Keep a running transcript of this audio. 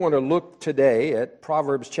I want to look today at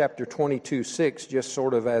Proverbs chapter 22:6, just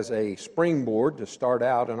sort of as a springboard to start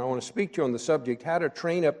out. And I want to speak to you on the subject, how to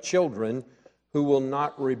train up children who will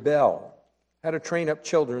not rebel. How to train up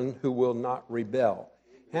children who will not rebel.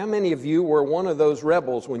 How many of you were one of those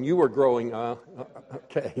rebels when you were growing up?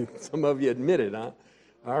 Okay, some of you admit it, huh?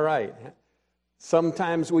 All right.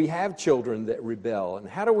 Sometimes we have children that rebel. And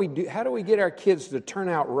how do we get our kids to turn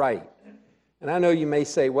out right? And I know you may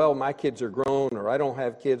say, well, my kids are grown, or I don't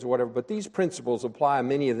have kids, or whatever, but these principles apply,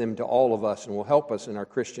 many of them, to all of us and will help us in our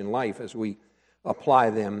Christian life as we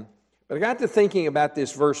apply them. But I got to thinking about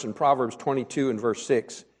this verse in Proverbs 22 and verse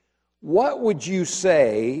 6. What would you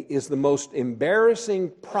say is the most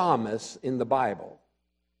embarrassing promise in the Bible?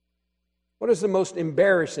 What is the most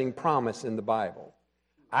embarrassing promise in the Bible?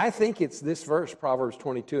 I think it's this verse, Proverbs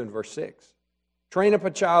 22 and verse 6. Train up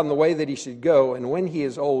a child in the way that he should go, and when he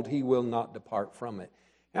is old, he will not depart from it.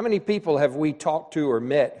 How many people have we talked to or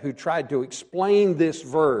met who tried to explain this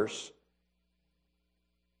verse,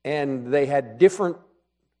 and they had different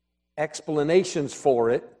explanations for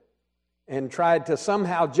it, and tried to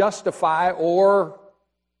somehow justify or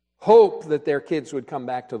hope that their kids would come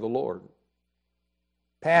back to the Lord?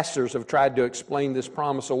 Pastors have tried to explain this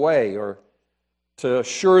promise away, or to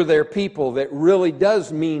assure their people that it really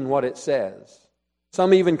does mean what it says.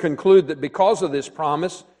 Some even conclude that because of this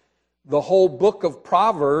promise, the whole book of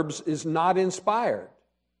Proverbs is not inspired.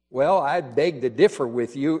 Well, I beg to differ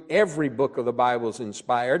with you. Every book of the Bible is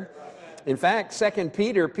inspired. In fact, 2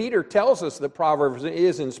 Peter tells us that Proverbs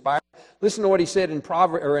is inspired. Listen to what he said in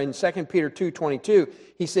 2 Peter 2:22.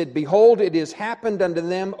 He said, "Behold, it is happened unto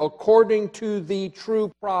them according to the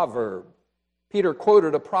true proverb." Peter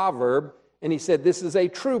quoted a proverb, and he said, this is a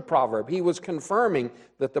true proverb. He was confirming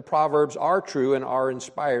that the Proverbs are true and are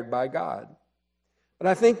inspired by God. But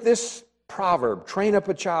I think this proverb, train up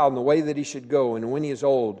a child in the way that he should go, and when he is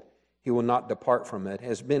old, he will not depart from it,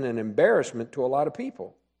 has been an embarrassment to a lot of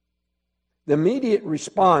people. The immediate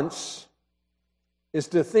response is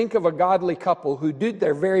to think of a godly couple who did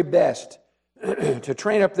their very best to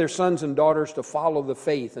train up their sons and daughters to follow the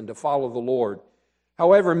faith and to follow the Lord.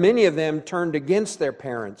 However, many of them turned against their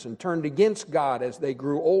parents and turned against God as they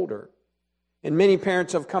grew older. And many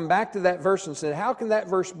parents have come back to that verse and said, how can that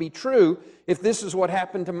verse be true if this is what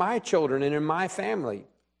happened to my children and in my family?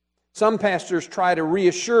 Some pastors try to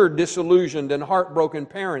reassure disillusioned and heartbroken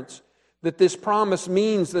parents that this promise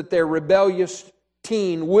means that their rebellious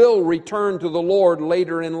teen will return to the Lord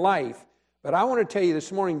later in life. But I want to tell you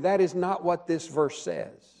this morning, that is not what this verse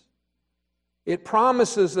says. It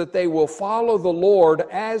promises that they will follow the Lord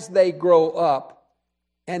as they grow up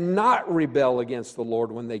and not rebel against the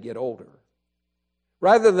Lord when they get older.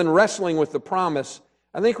 Rather than wrestling with the promise,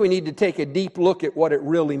 I think we need to take a deep look at what it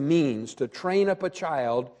really means to train up a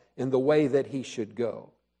child in the way that he should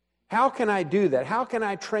go. How can I do that? How can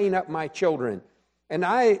I train up my children? And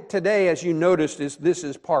today, as you noticed, this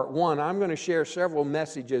is part one. I'm going to share several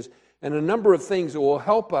messages and a number of things that will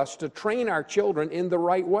help us to train our children in the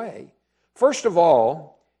right way. First of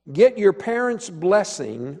all, get your parents'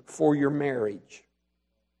 blessing for your marriage.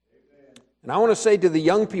 And I want to say to the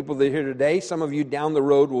young people that are here today, some of you down the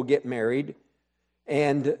road will get married,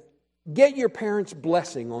 and get your parents'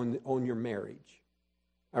 blessing on your marriage.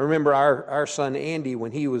 I remember our son Andy,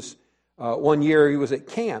 when he was, one year he was at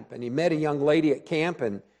camp, and he met a young lady at camp,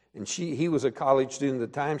 and he was a college student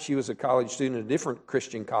at the time. She was a college student at a different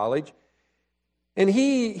Christian college. And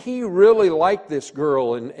he really liked this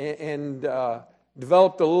girl and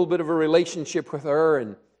developed a little bit of a relationship with her.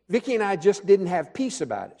 And Vicki and I just didn't have peace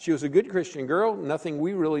about it. She was a good Christian girl. Nothing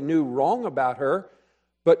we really knew wrong about her.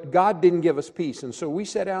 But God didn't give us peace. And so we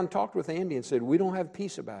sat down and talked with Andy and said, we don't have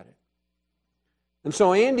peace about it. And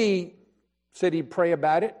so Andy said he'd pray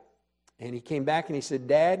about it. And he came back and he said,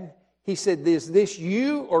 Dad, he said, is this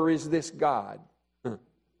you or is this God?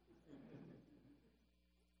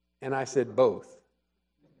 And I said, both.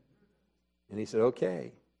 And he said,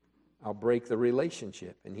 okay, I'll break the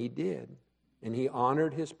relationship. And he did. And he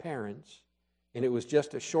honored his parents. And it was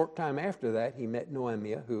just a short time after that he met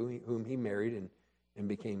Noemia, whom he married and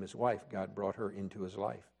became his wife. God brought her into his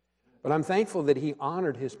life. But I'm thankful that he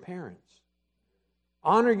honored his parents.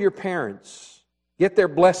 Honor your parents. Get their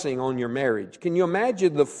blessing on your marriage. Can you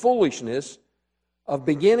imagine the foolishness of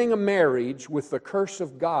beginning a marriage with the curse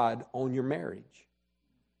of God on your marriage?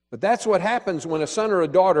 But that's what happens when a son or a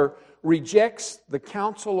daughter rejects the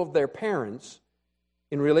counsel of their parents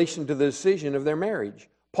in relation to the decision of their marriage.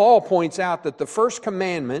 Paul points out that the first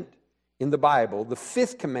commandment in the Bible, the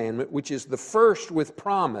fifth commandment, which is the first with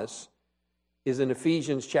promise, is in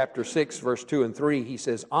Ephesians chapter 6, verse 2 and 3. He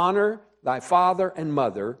says, honor thy father and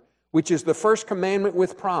mother, which is the first commandment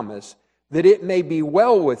with promise, that it may be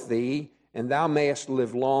well with thee, and thou mayest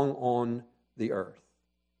live long on the earth.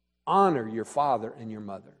 Honor your father and your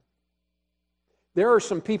mother. There are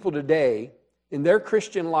some people today in their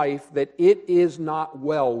Christian life that it is not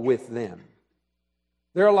well with them.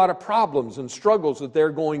 There are a lot of problems and struggles that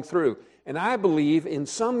they're going through. And I believe in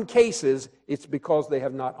some cases it's because they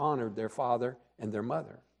have not honored their father and their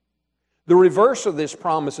mother. The reverse of this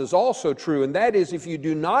promise is also true, and that is if you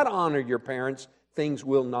do not honor your parents, things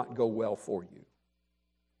will not go well for you.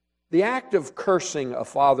 The act of cursing a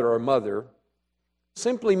father or mother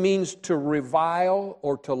simply means to revile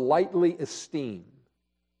or to lightly esteem.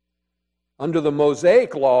 Under the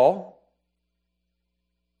Mosaic law,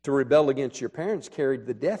 to rebel against your parents carried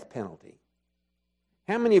the death penalty.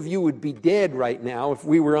 How many of you would be dead right now if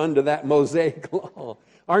we were under that Mosaic law?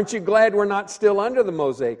 Aren't you glad we're not still under the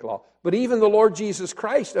Mosaic law? But even the Lord Jesus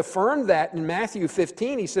Christ affirmed that in Matthew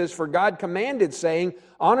 15. He says, "For God commanded, saying,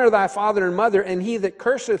 Honor thy father and mother, and he that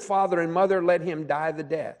curseth father and mother, let him die the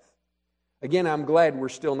death." Again, I'm glad we're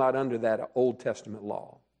still not under that Old Testament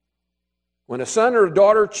law. When a son or a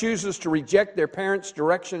daughter chooses to reject their parents'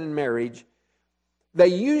 direction in marriage, they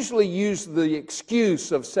usually use the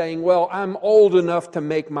excuse of saying, well, I'm old enough to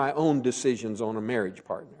make my own decisions on a marriage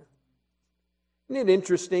partner. Isn't it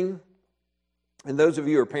interesting, and those of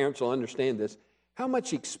you who are parents will understand this, how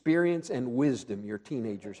much experience and wisdom your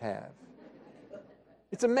teenagers have?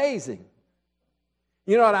 It's amazing.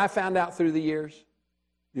 You know what I found out through the years?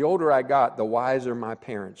 The older I got, the wiser my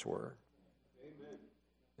parents were.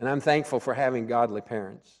 And I'm thankful for having godly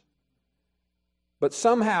parents. But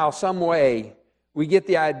somehow, some way, we get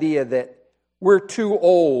the idea that we're too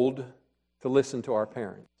old to listen to our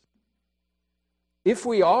parents. If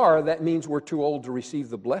we are, that means we're too old to receive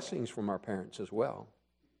the blessings from our parents as well.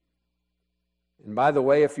 And by the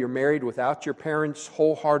way, if you're married without your parents'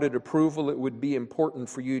 wholehearted approval, it would be important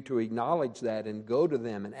for you to acknowledge that and go to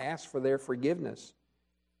them and ask for their forgiveness.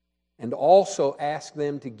 And also ask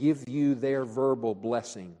them to give you their verbal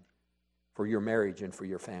blessing for your marriage and for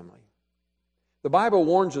your family. The Bible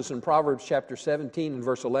warns us in Proverbs chapter 17 and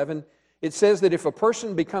verse 11, it says that if a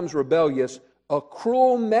person becomes rebellious, a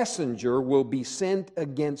cruel messenger will be sent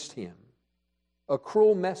against him. A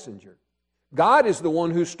cruel messenger. God is the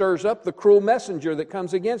one who stirs up the cruel messenger that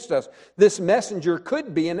comes against us. This messenger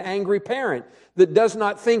could be an angry parent that does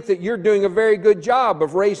not think that you're doing a very good job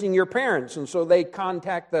of raising your parents, and so they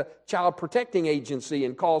contact the child protecting agency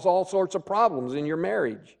and cause all sorts of problems in your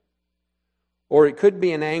marriage. Or it could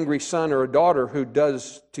be an angry son or a daughter who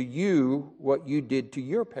does to you what you did to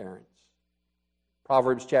your parents.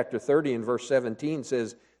 Proverbs chapter 30 and verse 17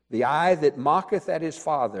 says, "The eye that mocketh at his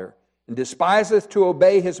father and despiseth to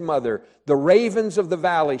obey his mother, the ravens of the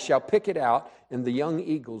valley shall pick it out, and the young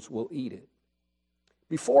eagles will eat it."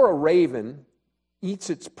 Before a raven eats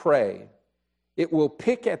its prey, it will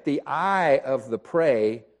pick at the eye of the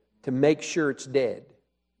prey to make sure it's dead.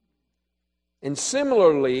 And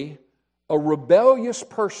similarly, a rebellious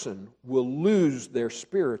person will lose their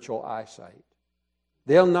spiritual eyesight.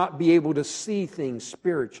 They'll not be able to see things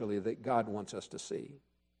spiritually that God wants us to see.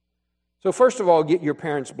 So first of all, get your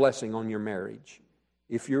parents' blessing on your marriage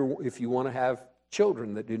if you want to have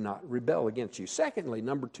children that do not rebel against you. Secondly,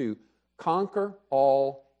 number 2, conquer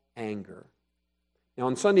all anger. Now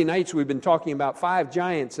on Sunday nights we've been talking about 5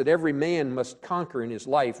 giants that every man must conquer in his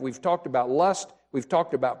life. We've talked about lust, we've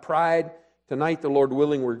talked about pride. Tonight, the Lord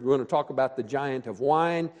willing, we're going to talk about the giant of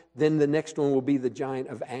wine. Then the next one will be the giant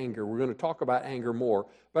of anger. We're going to talk about anger more.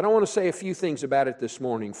 But I want to say a few things about it this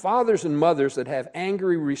morning. Fathers and mothers that have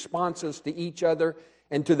angry responses to each other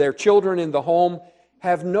and to their children in the home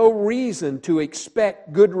have no reason to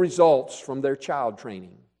expect good results from their child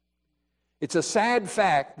training. It's a sad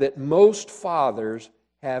fact that most fathers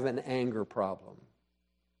have an anger problem.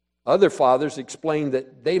 Other fathers explain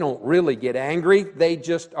that they don't really get angry, they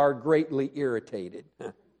just are greatly irritated.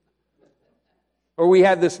 Or we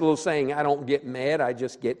have this little saying, I don't get mad, I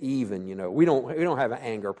just get even, We don't have an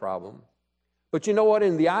anger problem. But you know what?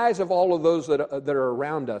 In the eyes of all of those that are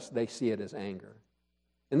around us, they see it as anger.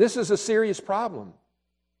 And this is a serious problem.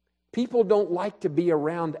 People don't like to be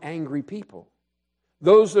around angry people.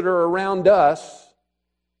 Those that are around us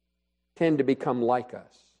tend to become like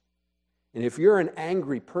us. And if you're an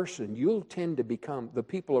angry person, the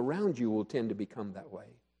people around you will tend to become that way.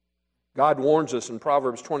 God warns us in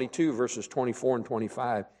Proverbs 22, verses 24 and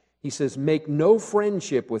 25. He says, "Make no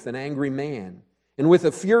friendship with an angry man, and with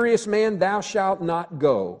a furious man thou shalt not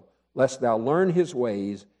go, lest thou learn his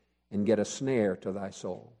ways and get a snare to thy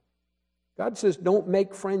soul." God says, don't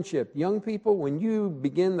make friendship. Young people, when you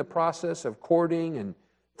begin the process of courting and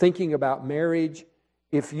thinking about marriage,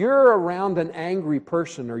 If you're around an angry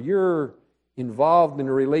person or you're involved in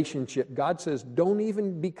a relationship, God says, don't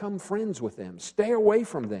even become friends with them. Stay away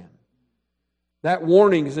from them. That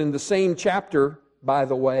warning is in the same chapter, by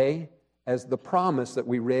the way, as the promise that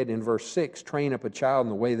we read in verse 6, train up a child in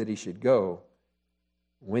the way that he should go.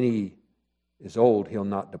 When he is old, he'll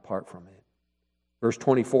not depart from it. Verse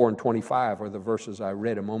 24 and 25 are the verses I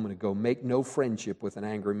read a moment ago. Make no friendship with an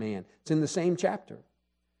angry man. It's in the same chapter.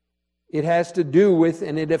 It has to do with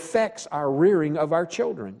and it affects our rearing of our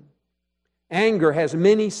children. Anger has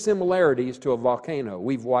many similarities to a volcano.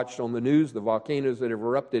 We've watched on the news the volcanoes that have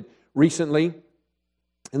erupted recently.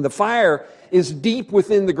 And the fire is deep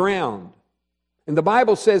within the ground. And the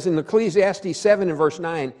Bible says in Ecclesiastes 7 and verse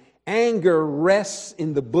 9, anger rests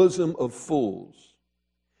in the bosom of fools.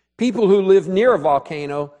 People who live near a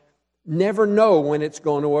volcano never know when it's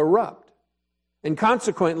going to erupt. And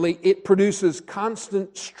consequently, it produces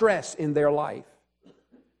constant stress in their life.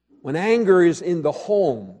 When anger is in the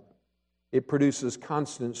home, it produces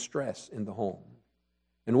constant stress in the home.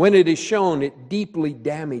 And when it is shown, it deeply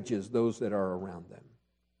damages those that are around them.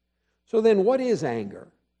 So then, what is anger?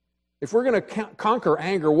 If we're going to conquer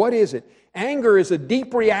anger, what is it? Anger is a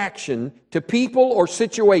deep reaction to people or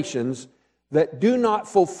situations that do not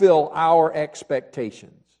fulfill our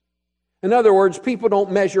expectations. In other words, people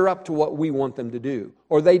don't measure up to what we want them to do,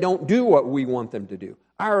 or they don't do what we want them to do.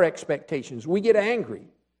 Our expectations. We get angry.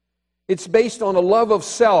 It's based on a love of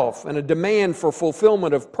self and a demand for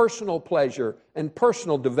fulfillment of personal pleasure and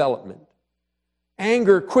personal development.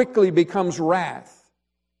 Anger quickly becomes wrath.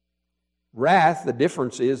 Wrath, the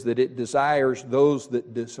difference is that it desires those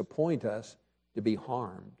that disappoint us to be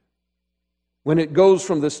harmed. When it goes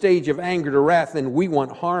from the stage of anger to wrath, then we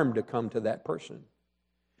want harm to come to that person.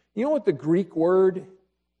 You know what the Greek word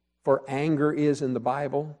for anger is in the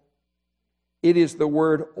Bible? It is the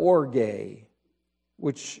word orge,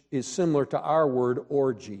 which is similar to our word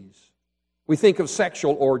orgies. We think of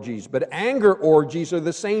sexual orgies, but anger orgies are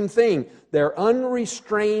the same thing. They're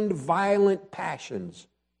unrestrained, violent passions.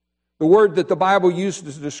 The word that the Bible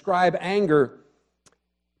uses to describe anger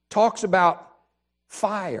talks about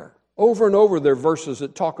fire. Over and over there are verses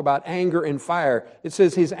that talk about anger and fire. It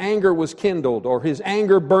says his anger was kindled, or his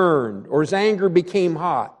anger burned, or his anger became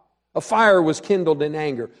hot. A fire was kindled in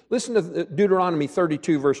anger. Listen to Deuteronomy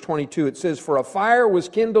 32, verse 22. It says, for a fire was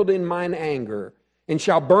kindled in mine anger, and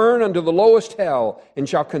shall burn unto the lowest hell, and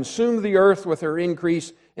shall consume the earth with her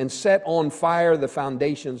increase, and set on fire the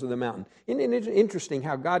foundations of the mountain. Isn't it interesting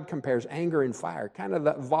how God compares anger and fire, kind of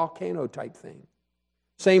that volcano type thing?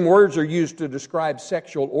 Same words are used to describe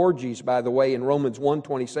sexual orgies, by the way, in Romans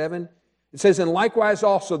 1:27. It says, and likewise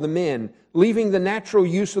also the men, leaving the natural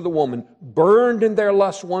use of the woman, burned in their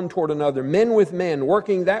lust one toward another, men with men,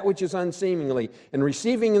 working that which is unseemly, and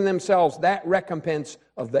receiving in themselves that recompense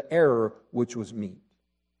of the error which was meet.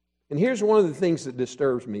 And here's one of the things that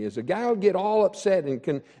disturbs me, is a guy will get all upset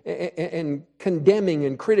and condemning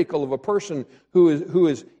and critical of a person who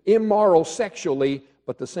is immoral sexually,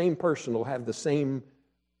 but the same person will have the same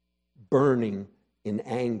burning in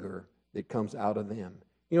anger that comes out of them.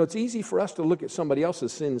 You know, it's easy for us to look at somebody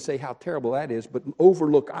else's sin and say how terrible that is, but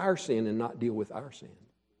overlook our sin and not deal with our sin.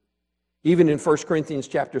 Even in 1 Corinthians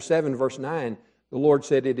chapter 7, verse 9, the Lord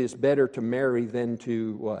said it is better to marry than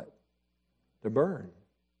to what? To burn.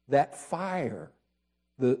 That fire,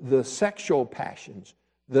 the sexual passions,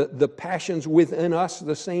 the passions within us,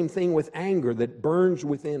 the same thing with anger that burns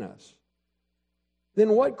within us.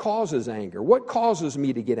 Then what causes anger? What causes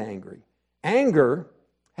me to get angry? Anger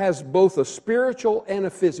has both a spiritual and a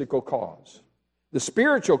physical cause. The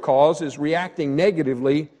spiritual cause is reacting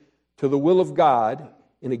negatively to the will of God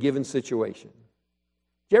in a given situation.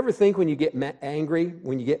 Do you ever think when you get angry,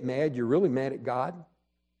 when you get mad, you're really mad at God?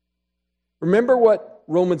 Remember what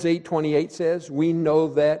Romans 8:28 says? We know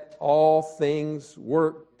that all things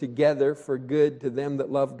work together for good to them that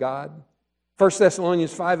love God. 1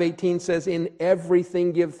 Thessalonians 5:18 says, in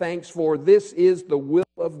everything give thanks, for this is the will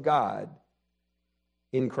of God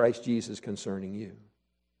in Christ Jesus concerning you.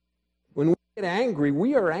 When we get angry,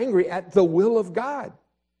 we are angry at the will of God.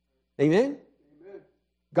 Amen? Amen.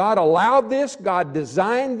 God allowed this, God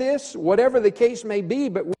designed this, whatever the case may be,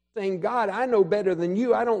 but we're saying, God, I know better than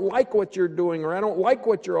you. I don't like what you're doing, or I don't like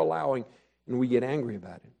what you're allowing. And we get angry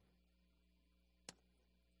about it.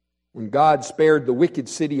 When God spared the wicked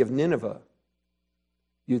city of Nineveh,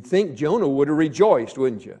 you'd think Jonah would have rejoiced,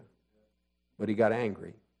 wouldn't you? But he got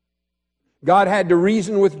angry. God had to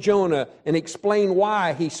reason with Jonah and explain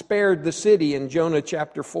why he spared the city in Jonah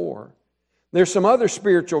chapter 4. There's some other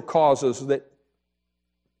spiritual causes that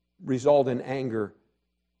result in anger,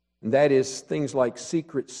 and that is things like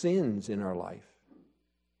secret sins in our life.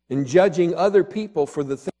 and judging other people for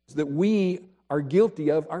the things that we are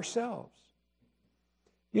guilty of ourselves.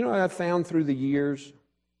 You know, I've found through the years,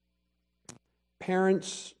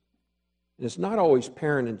 parents, and it's not always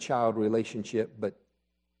parent and child relationship, but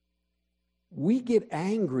we get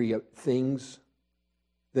angry at things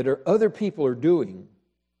that other people are doing,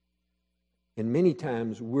 and many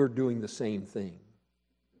times we're doing the same thing.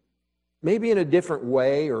 Maybe in a different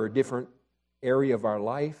way or a different area of our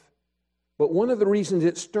life, but one of the reasons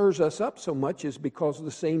it stirs us up so much is because of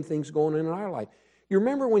the same things going on in our life. You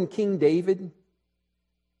remember when King David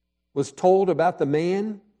was told about the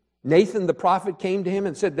man? Nathan the prophet came to him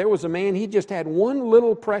and said there was a man, he just had one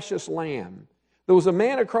little precious lamb. There was a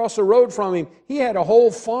man across the road from him, he had a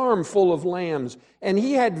whole farm full of lambs, and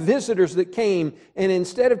he had visitors that came, and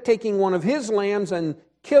instead of taking one of his lambs and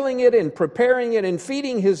killing it and preparing it and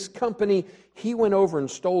feeding his company, he went over and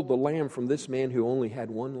stole the lamb from this man who only had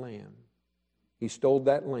one lamb. He stole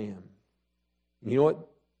that lamb. You know what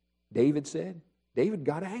David said? David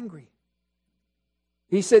got angry.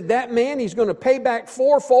 He said, that man, he's going to pay back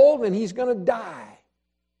fourfold and he's going to die.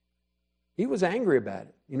 He was angry about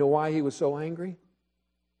it. You know why he was so angry?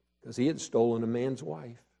 Because he had stolen a man's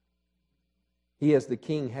wife. He, as the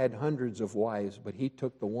king, had hundreds of wives, but he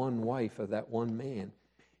took the one wife of that one man.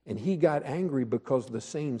 And he got angry because the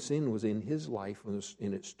same sin was in his life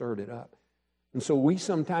and it stirred it up. And so we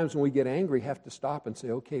sometimes, when we get angry, have to stop and say,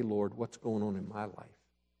 okay, Lord, what's going on in my life?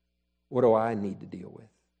 What do I need to deal with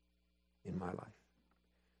in my life?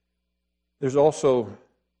 There's also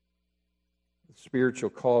the spiritual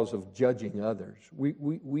cause of judging others.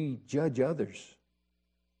 We judge others,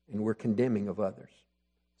 and we're condemning of others.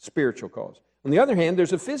 Spiritual cause. On the other hand,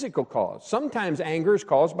 there's a physical cause. Sometimes anger is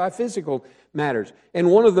caused by physical matters. And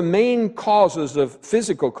one of the main causes of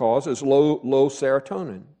physical cause is low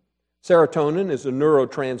serotonin. Serotonin is a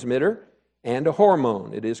neurotransmitter and a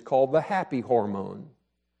hormone. It is called the happy hormone.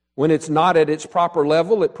 When it's not at its proper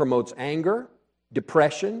level, it promotes anger,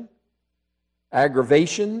 depression,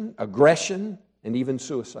 aggravation, aggression, and even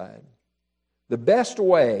suicide. The best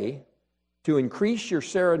way to increase your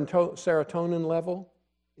serotonin level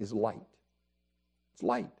is light. It's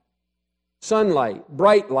light. Sunlight,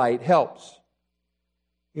 bright light helps.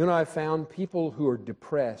 You know, I found people who are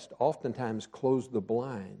depressed oftentimes close the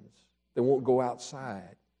blinds. They won't go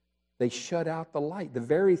outside. They shut out the light. The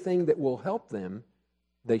very thing that will help them,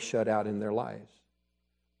 they shut out in their lives.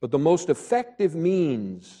 But the most effective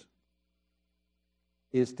means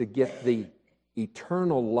is to get the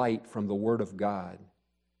eternal light from the Word of God.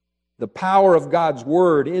 The power of God's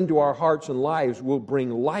Word into our hearts and lives will bring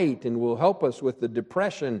light and will help us with the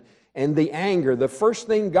depression and the anger. The first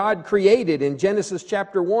thing God created in Genesis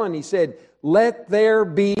chapter 1, He said, "Let there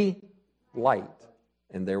be light."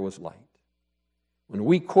 And there was light. When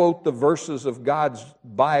we quote the verses of God's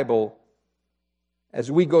Bible,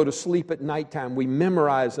 as we go to sleep at nighttime, we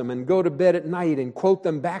memorize them and go to bed at night and quote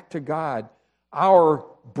them back to God. Our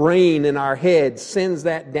brain and our head sends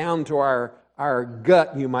that down to our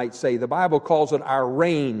gut, you might say. The Bible calls it our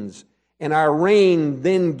reins. And our rein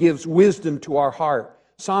then gives wisdom to our heart.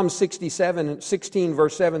 Psalm 16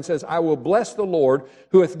 verse 7 says, "I will bless the Lord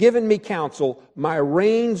who hath given me counsel. My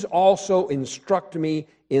reins also instruct me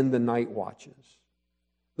in the night watches."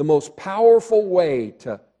 The most powerful way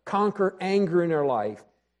to conquer anger in our life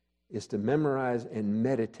is to memorize and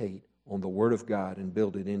meditate on the Word of God and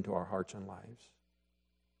build it into our hearts and lives.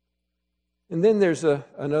 And then there's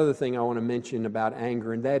another thing I want to mention about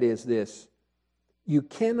anger, and that is this. You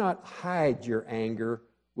cannot hide your anger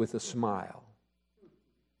with a smile.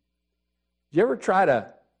 Did you ever try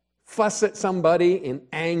to fuss at somebody in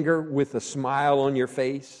anger with a smile on your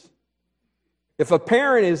face? If a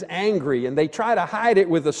parent is angry and they try to hide it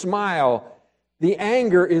with a smile, the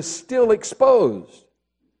anger is still exposed.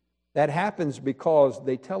 That happens because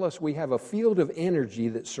they tell us we have a field of energy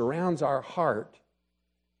that surrounds our heart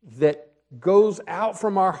that goes out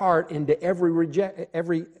from our heart into every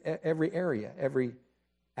area, every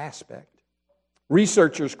aspect.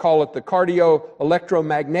 Researchers call it the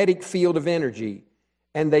cardio-electromagnetic field of energy,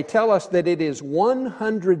 and they tell us that it is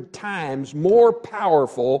 100 times more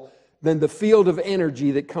powerful than the field of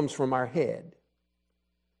energy that comes from our head.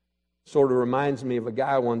 Sort of reminds me of a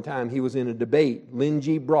guy one time, he was in a debate, Lynn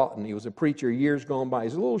G. Broughton. He was a preacher years gone by.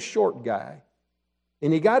 He's a little short guy.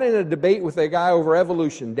 And he got in a debate with a guy over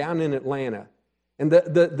evolution down in Atlanta. And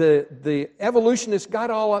the evolutionist got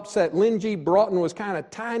all upset. Lynn G. Broughton was kind of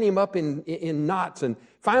tying him up in knots. And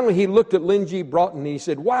finally he looked at Lynn G. Broughton and he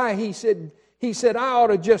said, "Why?" He said, "I ought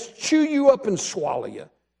to just chew you up and swallow you."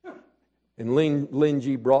 And Lynn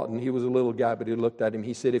G. Broughton, he was a little guy, but he looked at him.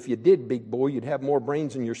 He said, "If you did, big boy, you'd have more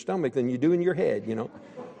brains in your stomach than you do in your head, you know."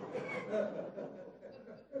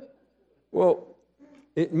 Well,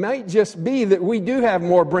 it might just be that we do have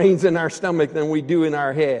more brains in our stomach than we do in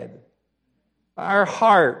our head. Our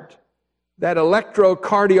heart, that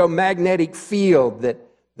electrocardiomagnetic field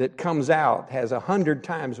that comes out, has 100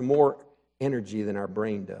 times more energy than our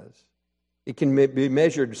brain does. It can be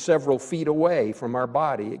measured several feet away from our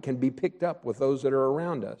body. It can be picked up with those that are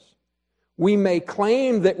around us. We may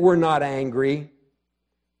claim that we're not angry,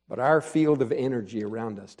 but our field of energy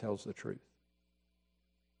around us tells the truth.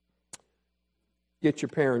 Get your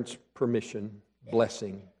parents' permission,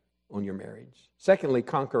 blessing on your marriage. Secondly,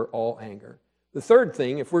 conquer all anger. The third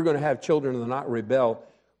thing, if we're going to have children that not rebel,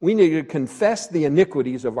 we need to confess the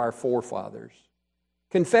iniquities of our forefathers.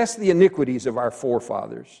 Confess the iniquities of our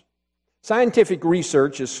forefathers. Scientific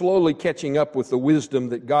research is slowly catching up with the wisdom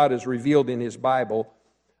that God has revealed in His Bible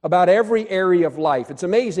about every area of life. It's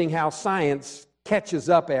amazing how science catches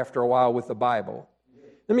up after a while with the Bible.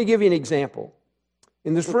 Let me give you an example.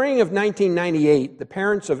 In the spring of 1998, the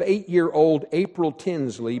parents of 8-year-old April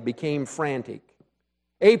Tinsley became frantic.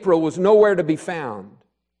 April was nowhere to be found.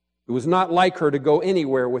 It was not like her to go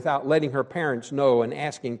anywhere without letting her parents know and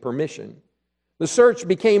asking permission. The search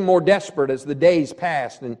became more desperate as the days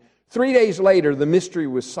passed, and 3 days later, the mystery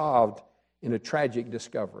was solved in a tragic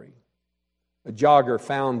discovery. A jogger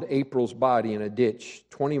found April's body in a ditch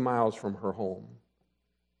 20 miles from her home.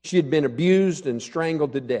 She had been abused and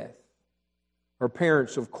strangled to death. Her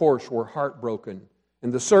parents, of course, were heartbroken,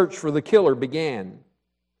 and the search for the killer began.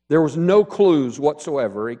 There was no clues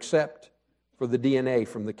whatsoever except for the DNA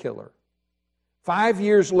from the killer. 5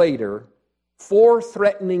 years later, 4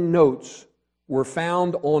 threatening notes were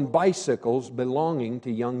found on bicycles belonging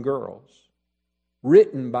to young girls,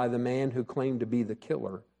 written by the man who claimed to be the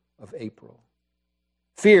killer of April.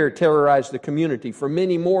 Fear terrorized the community for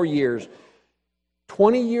many more years.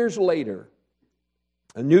 20 years later,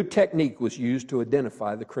 a new technique was used to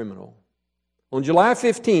identify the criminal. On July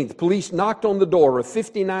 15th, police knocked on the door of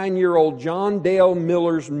 59-year-old John Dale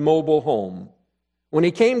Miller's mobile home. When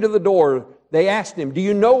he came to the door, they asked him, "Do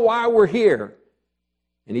you know why we're here?"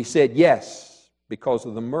 And he said, "Yes, because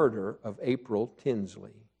of the murder of April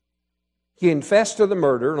Tinsley." He confessed to the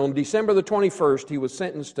murder, and on December the 21st, he was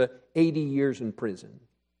sentenced to 80 years in prison.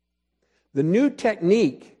 The new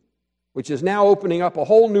technique, which is now opening up a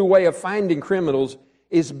whole new way of finding criminals,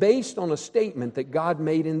 is based on a statement that God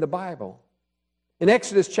made in the Bible. In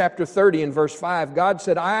Exodus chapter 30 and verse 5, God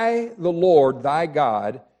said, "I, the Lord, thy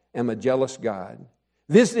God, am a jealous God,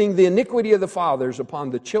 visiting the iniquity of the fathers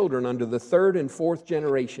upon the children unto the 3rd and 4th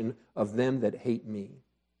generation of them that hate me."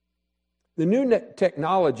 The new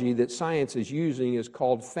technology that science is using is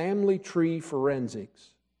called family tree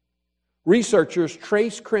forensics. Researchers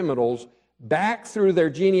trace criminals back through their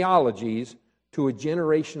genealogies to a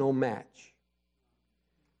generational match.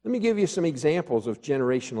 Let me give you some examples of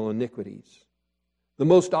generational iniquities. The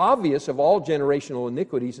most obvious of all generational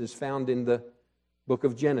iniquities is found in the book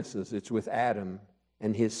of Genesis. It's with Adam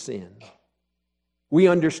and his sin. We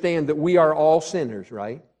understand that we are all sinners,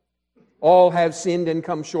 right? All have sinned and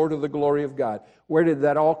come short of the glory of God. Where did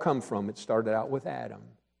that all come from? It started out with Adam.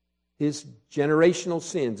 His generational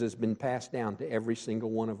sins has been passed down to every single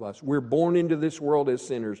one of us. We're born into this world as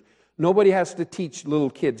sinners. Nobody has to teach little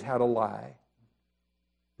kids how to lie.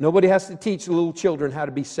 Nobody has to teach little children how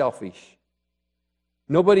to be selfish.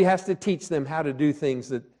 Nobody has to teach them how to do things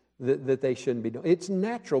that they shouldn't be doing. It's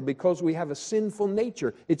natural because we have a sinful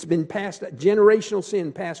nature. It's been passed, generational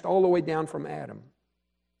sin passed all the way down from Adam.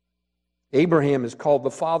 Abraham is called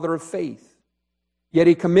the father of faith, yet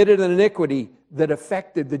he committed an iniquity that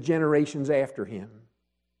affected the generations after him.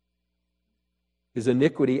 His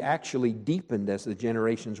iniquity actually deepened as the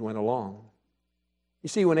generations went along. You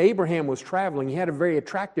see, when Abraham was traveling, he had a very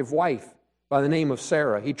attractive wife by the name of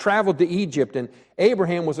Sarah. He traveled to Egypt, and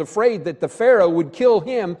Abraham was afraid that the Pharaoh would kill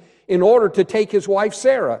him in order to take his wife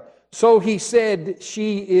Sarah. So he said,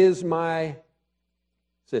 "She is my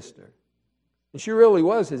sister." And she really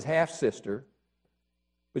was his half-sister,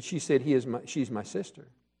 but she said, she's my sister.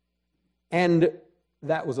 And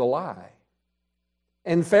that was a lie.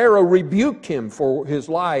 And Pharaoh rebuked him for his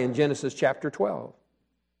lie in Genesis chapter 12.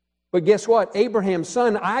 But guess what? Abraham's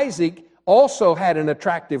son Isaac also had an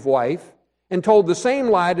attractive wife and told the same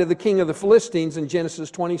lie to the king of the Philistines in Genesis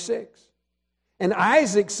 26. And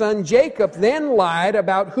Isaac's son Jacob then lied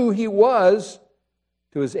about who he was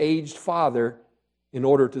to his aged father in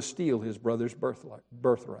order to steal his brother's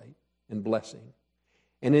birthright and blessing.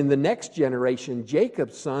 And in the next generation,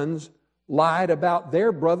 Jacob's sons lied about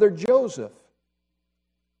their brother Joseph,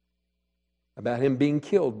 about him being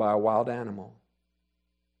killed by a wild animal.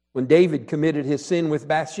 When David committed his sin with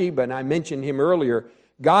Bathsheba, and I mentioned him earlier,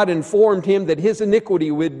 God informed him that his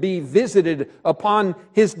iniquity would be visited upon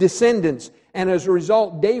his descendants. And as a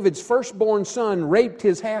result, David's firstborn son raped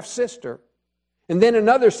his half-sister. And then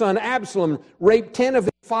another son, Absalom, raped 10 of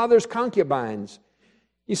his father's concubines.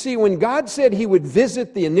 You see, when God said he would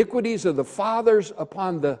visit the iniquities of the fathers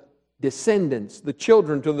upon the descendants, the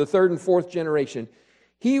children to the third and fourth generation,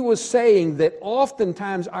 he was saying that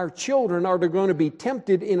oftentimes our children are going to be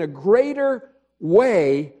tempted in a greater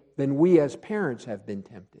way than we as parents have been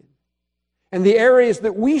tempted. And the areas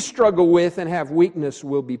that we struggle with and have weakness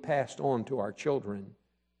will be passed on to our children.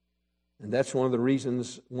 And that's one of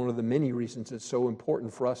the many reasons it's so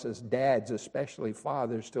important for us as dads, especially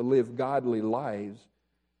fathers, to live godly lives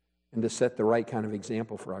and to set the right kind of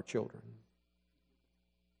example for our children.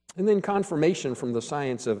 And then confirmation from the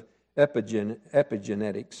science of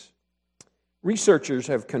epigenetics. Researchers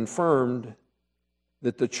have confirmed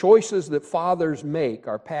that the choices that fathers make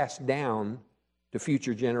are passed down to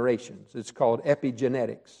future generations. It's called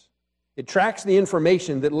epigenetics. It tracks the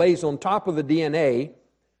information that lays on top of the DNA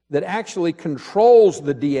that actually controls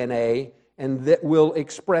the DNA and that will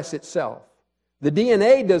express itself. The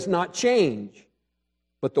DNA does not change,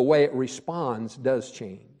 but the way it responds does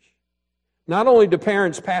change. Not only do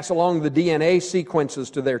parents pass along the DNA sequences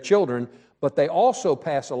to their children, but they also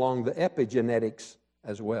pass along the epigenetics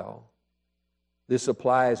as well. This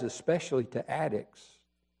applies especially to addicts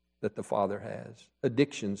that the father has,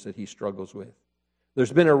 addictions that he struggles with.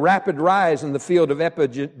 There's been a rapid rise in the field of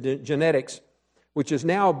epigenetics, which is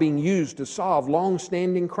now being used to solve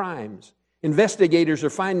long-standing crimes. Investigators are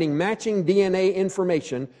finding matching DNA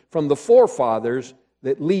information from the forefathers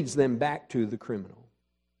that leads them back to the criminal.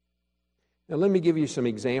 Now, let me give you some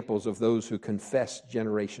examples of those who confess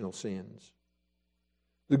generational sins.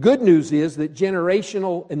 The good news is that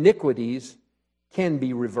generational iniquities can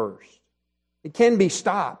be reversed. It can be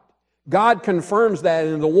stopped. God confirms that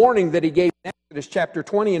in the warning that he gave in Exodus chapter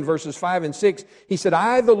 20 and verses 5 and 6. He said,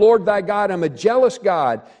 I, the Lord thy God, am a jealous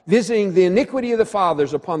God, visiting the iniquity of the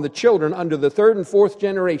fathers upon the children under the third and fourth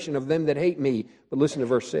generation of them that hate me. But listen to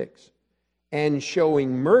verse 6. And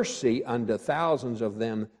showing mercy unto thousands of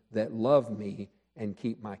them that love me and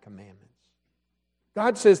keep my commandments.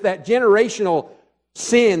 God says that generational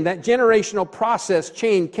sin, that generational process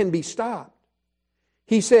chain can be stopped.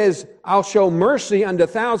 He says, I'll show mercy unto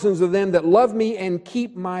thousands of them that love me and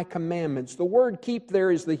keep my commandments. The word keep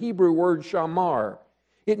there is the Hebrew word shamar.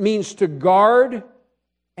 It means to guard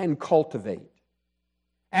and cultivate.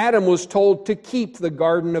 Adam was told to keep the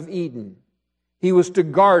Garden of Eden. He was to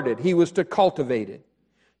guard it. He was to cultivate it.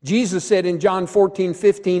 Jesus said in John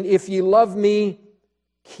 14:15, if ye love me,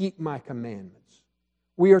 keep my commandments.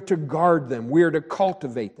 We are to guard them. We are to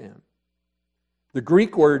cultivate them. The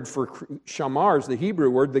Greek word for shamar is the Hebrew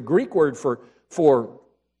word. The Greek word for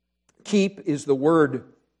keep is the word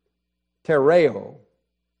tereo,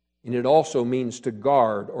 and it also means to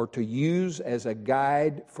guard or to use as a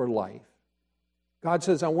guide for life. God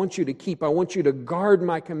says, I want you to keep, I want you to guard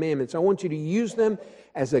my commandments. I want you to use them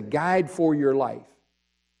as a guide for your life.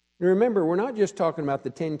 And remember, we're not just talking about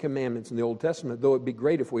the 10 Commandments in the Old Testament, though it'd be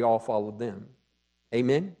great if we all followed them.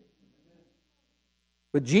 Amen?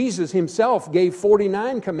 But Jesus himself gave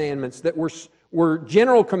 49 commandments that were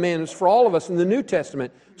general commandments for all of us in the New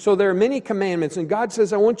Testament. So there are many commandments, and God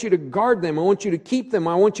says, I want you to guard them. I want you to keep them.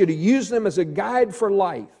 I want you to use them as a guide for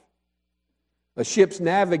life. A ship's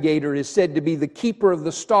navigator is said to be the keeper of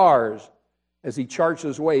the stars as he charts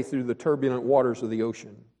his way through the turbulent waters of the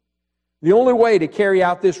ocean. The only way to carry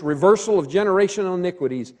out this reversal of generational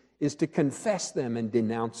iniquities is to confess them and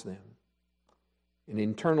denounce them and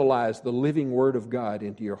internalize the living Word of God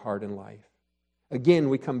into your heart and life. Again,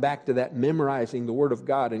 we come back to that memorizing the Word of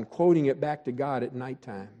God and quoting it back to God at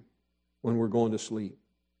nighttime when we're going to sleep.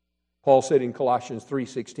 Paul said in Colossians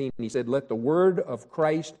 3:16, he said, let the Word of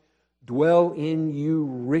Christ dwell in you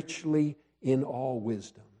richly in all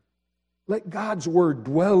wisdom. Let God's Word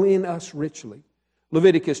dwell in us richly.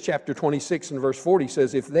 Leviticus chapter 26 and verse 40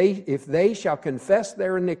 says, if they shall confess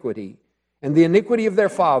their iniquity and the iniquity of their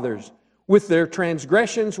fathers with their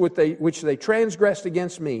transgressions which they transgressed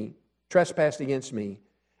against me, trespassed against me,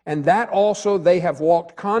 and that also they have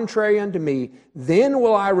walked contrary unto me, then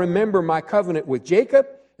will I remember my covenant with Jacob,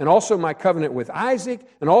 and also my covenant with Isaac,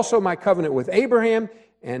 and also my covenant with Abraham,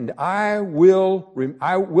 and I will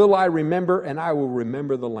remember, and I will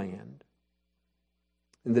remember the land.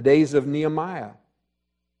 In the days of Nehemiah,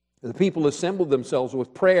 the people assembled themselves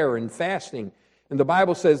with prayer and fasting, and the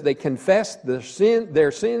Bible says they confessed their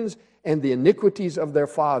sins and the iniquities of their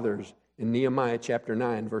fathers in Nehemiah chapter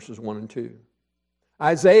 9, verses 1 and 2.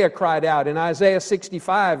 Isaiah cried out in Isaiah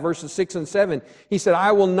 65, verses 6 and 7. He said,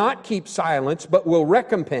 I will not keep silence, but will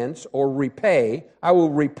recompense or repay. I will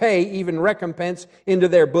repay, even recompense, into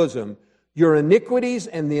their bosom your iniquities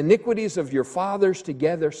and the iniquities of your fathers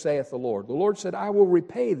together, saith the Lord. The Lord said, I will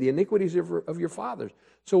repay the iniquities of your fathers.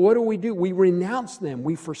 So what do? We renounce them.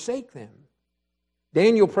 We forsake them.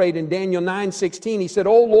 Daniel prayed in Daniel 9:16. He said,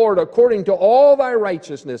 O Lord, according to all thy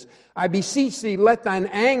righteousness, I beseech thee, let thine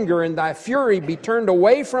anger and thy fury be turned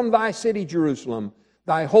away from thy city, Jerusalem,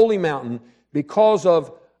 thy holy mountain, because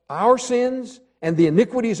of our sins and the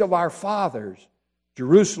iniquities of our fathers.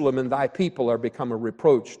 Jerusalem and thy people are become a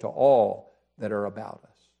reproach to all that are about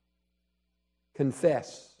us.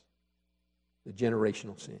 Confess the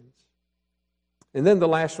generational sins. And then the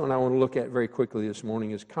last one I want to look at very quickly this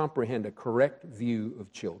morning is comprehend a correct view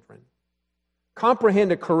of children.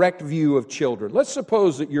 Comprehend a correct view of children. Let's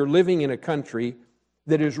suppose that you're living in a country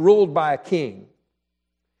that is ruled by a king.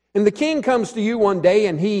 And the king comes to you one day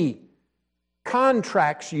and he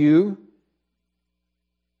contracts you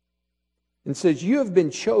and says, you have been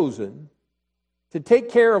chosen to take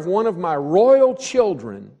care of one of my royal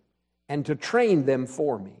children and to train them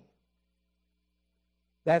for me.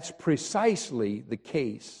 That's precisely the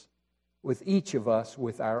case with each of us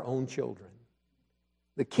with our own children.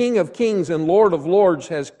 The King of Kings and Lord of Lords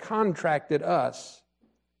has contracted us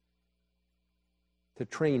to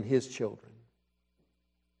train His children.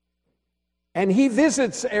 And He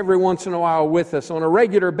visits every once in a while with us on a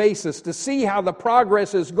regular basis to see how the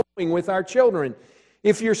progress is going with our children.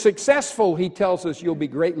 If you're successful, He tells us you'll be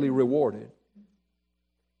greatly rewarded.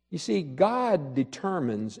 You see, God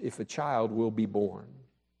determines if a child will be born.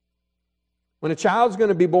 When a child's going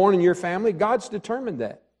to be born in your family, God's determined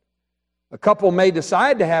that. A couple may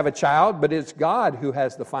decide to have a child, but it's God who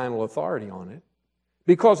has the final authority on it.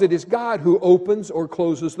 Because it is God who opens or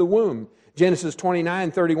closes the womb. Genesis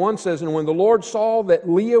 29:31 says, and when the Lord saw that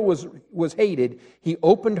Leah was hated, He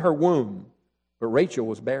opened her womb, but Rachel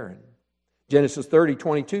was barren. Genesis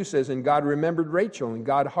 30:22 says, and God remembered Rachel, and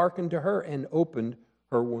God hearkened to her and opened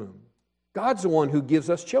her womb. God's the one who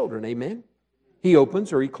gives us children, amen? He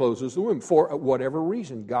opens or He closes the womb for whatever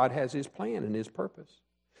reason. God has His plan and His purpose.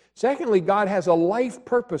 Secondly, God has a life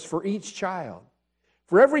purpose for each child.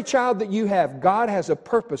 For every child that you have, God has a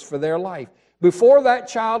purpose for their life. Before that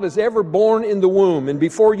child is ever born in the womb, and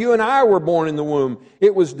before you and I were born in the womb,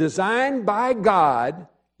 it was designed by God,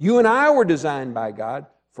 you and I were designed by God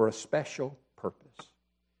for a special purpose.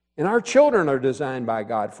 And our children are designed by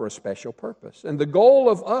God for a special purpose. And the goal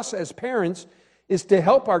of us as parents is to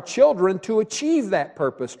help our children to achieve that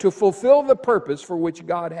purpose, to fulfill the purpose for which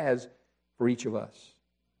God has for each of us.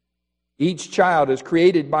 Each child is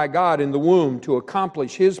created by God in the womb to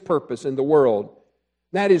accomplish His purpose in the world.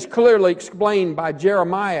 That is clearly explained by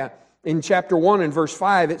Jeremiah in chapter 1 and verse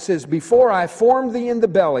 5. It says, before I formed thee in the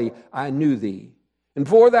belly, I knew thee. And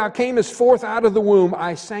before thou camest forth out of the womb,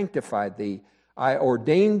 I sanctified thee. I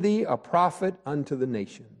ordained thee a prophet unto the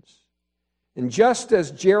nations. And just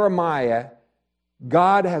as Jeremiah,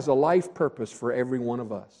 God has a life purpose for every one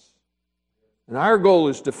of us. And our goal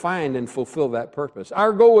is to find and fulfill that purpose.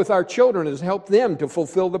 Our goal with our children is to help them to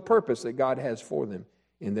fulfill the purpose that God has for them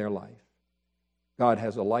in their life. God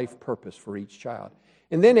has a life purpose for each child.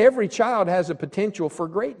 And then every child has a potential for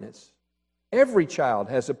greatness. Every child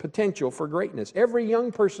has a potential for greatness. Every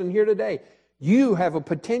young person here today, you have a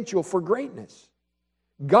potential for greatness.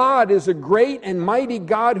 God is a great and mighty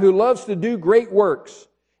God who loves to do great works.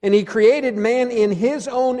 And He created man in His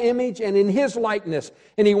own image and in His likeness.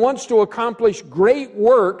 And He wants to accomplish great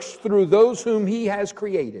works through those whom He has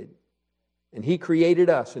created. And He created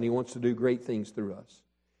us, and He wants to do great things through us.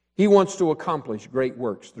 He wants to accomplish great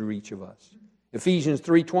works through each of us. Ephesians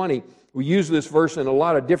 3:20, we use this verse in a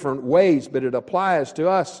lot of different ways, but it applies to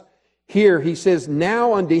us. Here He says,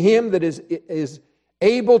 now unto Him that is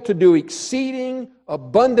able to do exceeding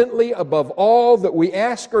abundantly above all that we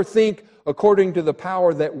ask or think, according to the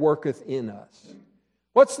power that worketh in us.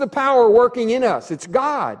 What's the power working in us? It's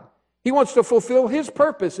God. He wants to fulfill His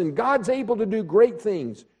purpose, and God's able to do great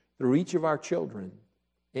things through each of our children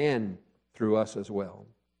and through us as well.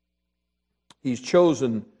 He's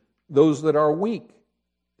chosen those that are weak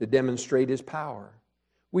to demonstrate His power.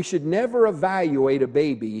 We should never evaluate a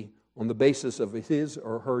baby on the basis of his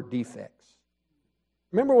or her defects.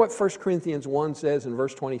 Remember what 1 Corinthians 1 says in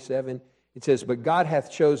verse 27? It says, but God hath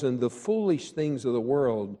chosen the foolish things of the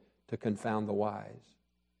world to confound the wise.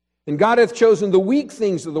 And God hath chosen the weak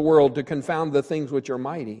things of the world to confound the things which are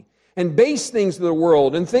mighty. And base things of the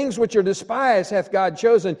world, and things which are despised hath God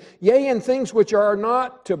chosen, yea, and things which are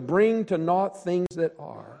not, to bring to naught things that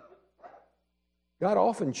are. God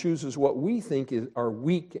often chooses what we think are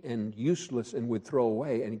weak and useless and would throw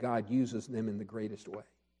away, and God uses them in the greatest way.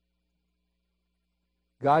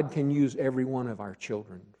 God can use every one of our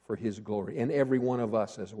children for His glory, and every one of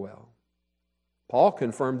us as well. Paul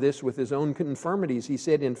confirmed this with his own infirmities. He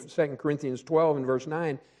said in 2 Corinthians 12 and verse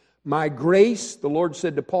 9, "My grace," the Lord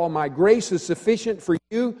said to Paul, "my grace is sufficient for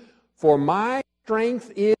you, for my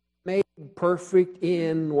strength is made perfect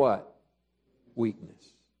in" what?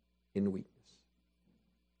 Weakness. In weakness.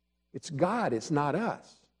 It's God, it's not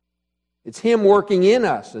us. It's Him working in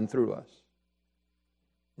us and through us.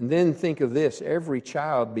 And then think of this, every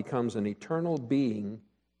child becomes an eternal being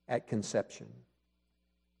at conception.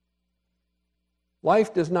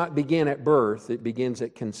 Life does not begin at birth, it begins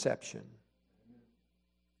at conception.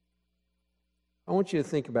 I want you to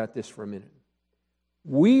think about this for a minute.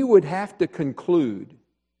 We would have to conclude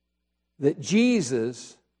that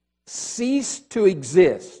Jesus ceased to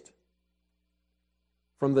exist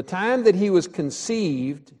from the time that He was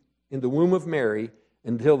conceived in the womb of Mary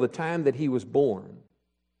until the time that He was born,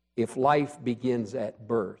 if life begins at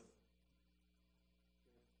birth.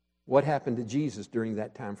 What happened to Jesus during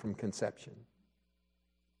that time from conception?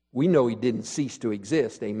 We know He didn't cease to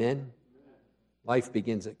exist, amen? Life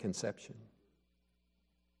begins at conception.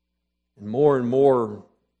 And more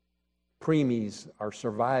preemies are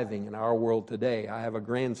surviving in our world today. I have a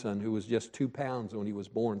grandson who was just 2 pounds when he was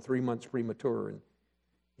born, 3 months premature, and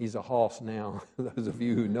he's a hoss now, those of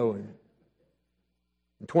you who know him.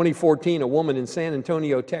 In 2014, a woman in San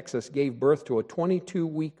Antonio, Texas, gave birth to a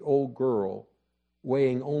 22-week-old girl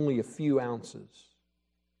weighing only a few ounces.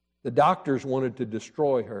 The doctors wanted to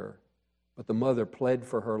destroy her, but the mother pled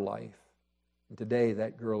for her life. And today,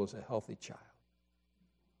 that girl is a healthy child.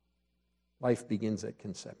 Life begins at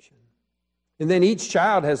conception. And then each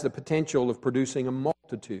child has the potential of producing a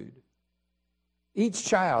multitude. Each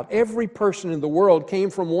child, every person in the world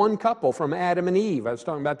came from one couple, from Adam and Eve. I was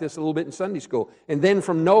talking about this a little bit in Sunday school. And then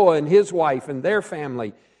from Noah and his wife and their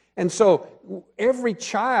family. And so every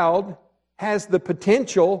child has the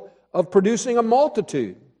potential of producing a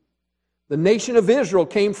multitude. The nation of Israel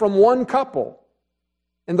came from one couple.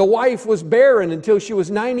 And the wife was barren until she was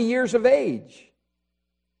 90 years of age.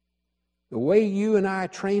 The way you and I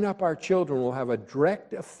train up our children will have a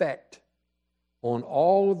direct effect on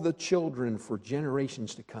all of the children for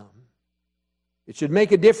generations to come. It should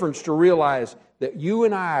make a difference to realize that you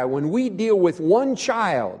and I, when we deal with one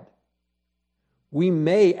child, we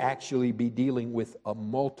may actually be dealing with a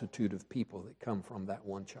multitude of people that come from that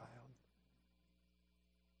one child.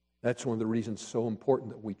 That's one of the reasons it's so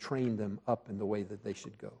important that we train them up in the way that they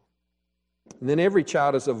should go. And then every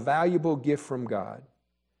child is a valuable gift from God.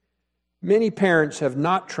 Many parents have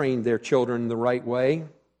not trained their children the right way,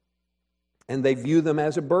 and they view them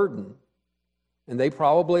as a burden. And they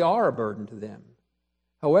probably are a burden to them.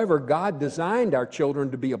 However, God designed our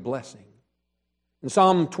children to be a blessing. In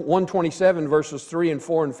Psalm 127, verses 3 and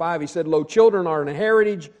 4 and 5, He said, "Lo, children are an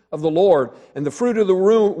heritage of the Lord, and the fruit of the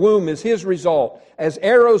womb is His result. As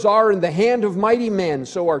arrows are in the hand of mighty men,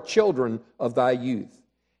 so are children of thy youth.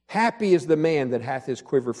 Happy is the man that hath his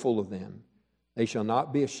quiver full of them. They shall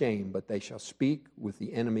not be ashamed, but they shall speak with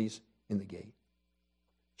the enemies in the gate."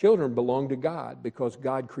 Children belong to God because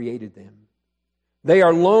God created them. They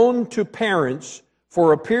are loaned to parents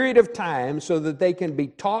for a period of time so that they can be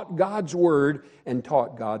taught God's Word and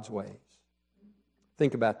taught God's ways.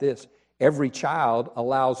 Think about this. Every child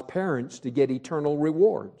allows parents to get eternal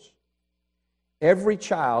rewards. Every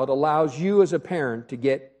child allows you as a parent to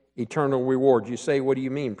get eternal rewards. You say, "What do you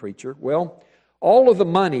mean, preacher?" Well, all of the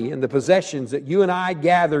money and the possessions that you and I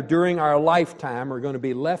gather during our lifetime are going to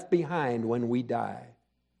be left behind when we die.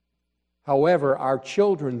 However, our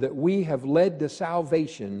children that we have led to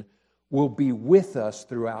salvation will be with us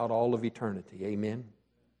throughout all of eternity. Amen?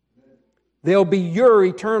 They'll be your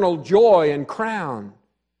eternal joy and crown.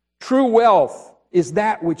 True wealth is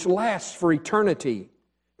that which lasts for eternity.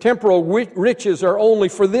 Temporal riches are only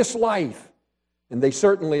for this life. And they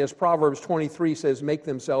certainly, as Proverbs 23 says, make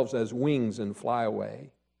themselves as wings and fly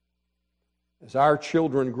away. As our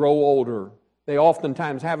children grow older, they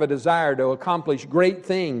oftentimes have a desire to accomplish great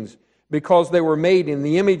things because they were made in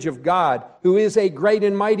the image of God, who is a great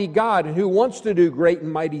and mighty God and who wants to do great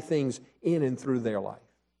and mighty things in and through their life.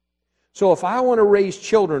 So if I want to raise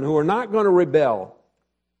children who are not going to rebel,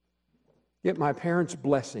 get my parents'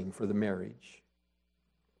 blessing for the marriage.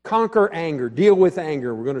 Conquer anger. Deal with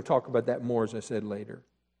anger. We're going to talk about that more, as I said later.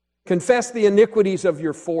 Confess the iniquities of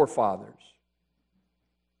your forefathers.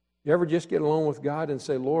 You ever just get alone with God and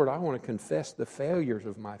say, "Lord, I want to confess the failures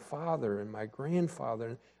of my father and my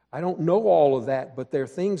grandfather. I don't know all of that, but there are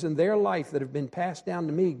things in their life that have been passed down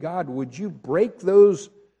to me. God, would you break those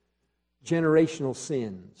generational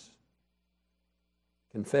sins?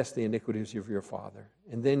 Confess the iniquities of your father,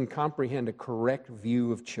 and then comprehend a correct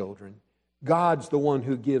view of children. God's the one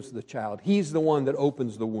who gives the child. He's the one that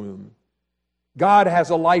opens the womb. God has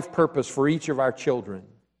a life purpose for each of our children.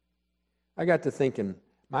 I got to thinking,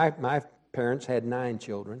 my parents had 9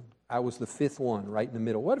 children. I was the 5th one, right in the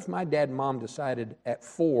middle. What if my dad and mom decided at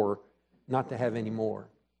 4 not to have any more?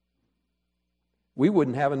 We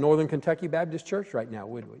wouldn't have a Northern Kentucky Baptist Church right now,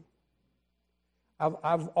 would we?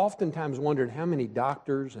 I've oftentimes wondered how many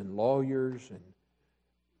doctors and lawyers and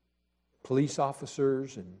police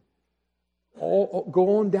officers and all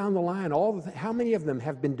go on down the line. How many of them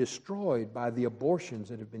have been destroyed by the abortions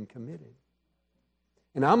that have been committed?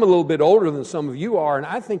 And I'm a little bit older than some of you are, and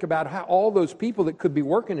I think about how all those people that could be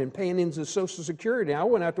working and paying into Social Security. I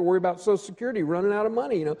wouldn't have to worry about Social Security running out of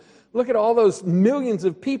money. Look at all those millions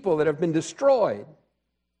of people that have been destroyed.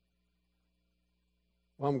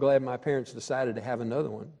 Well, I'm glad my parents decided to have another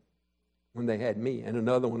one when they had me, and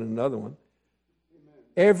another one and another one.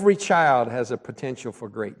 Every child has a potential for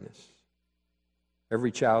greatness.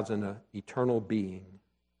 Every child's an eternal being.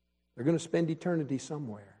 They're going to spend eternity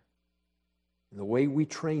somewhere. And the way we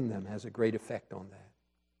train them has a great effect on that.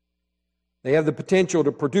 They have the potential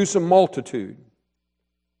to produce a multitude.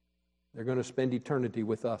 They're going to spend eternity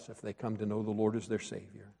with us if they come to know the Lord as their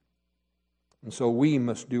Savior. And so we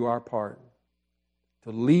must do our part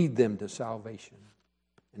to lead them to salvation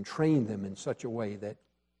and train them in such a way that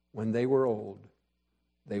when they were old,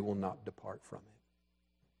 they will not depart from it.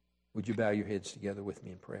 Would you bow your heads together with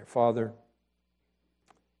me in prayer? Father,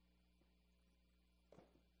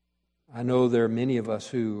 I know there are many of us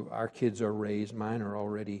who our kids are raised. Mine are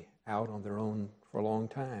already out on their own for a long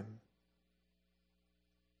time.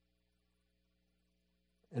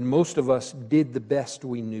 And most of us did the best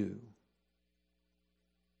we knew.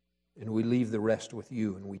 And we leave the rest with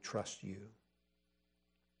you and we trust you.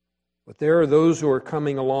 But there are those who are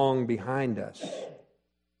coming along behind us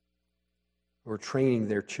who are training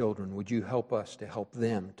their children. Would you help us to help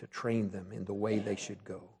them, to train them in the way they should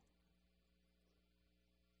go?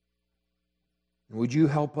 And would you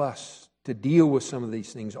help us to deal with some of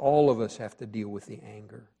these things? All of us have to deal with the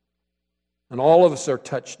anger. And all of us are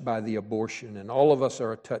touched by the abortion, and all of us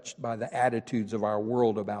are touched by the attitudes of our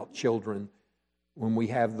world about children when we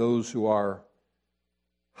have those who are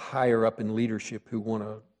higher up in leadership who want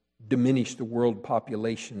to diminish the world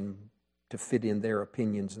population to fit in their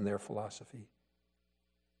opinions and their philosophy.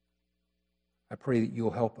 I pray that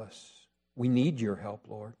you'll help us. We need your help,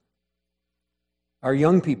 Lord. Our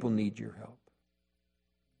young people need your help.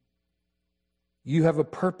 You have a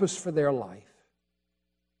purpose for their life.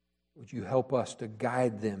 Would you help us to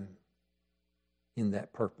guide them in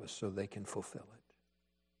that purpose so they can fulfill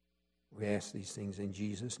it? We ask these things in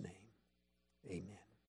Jesus' name. Amen.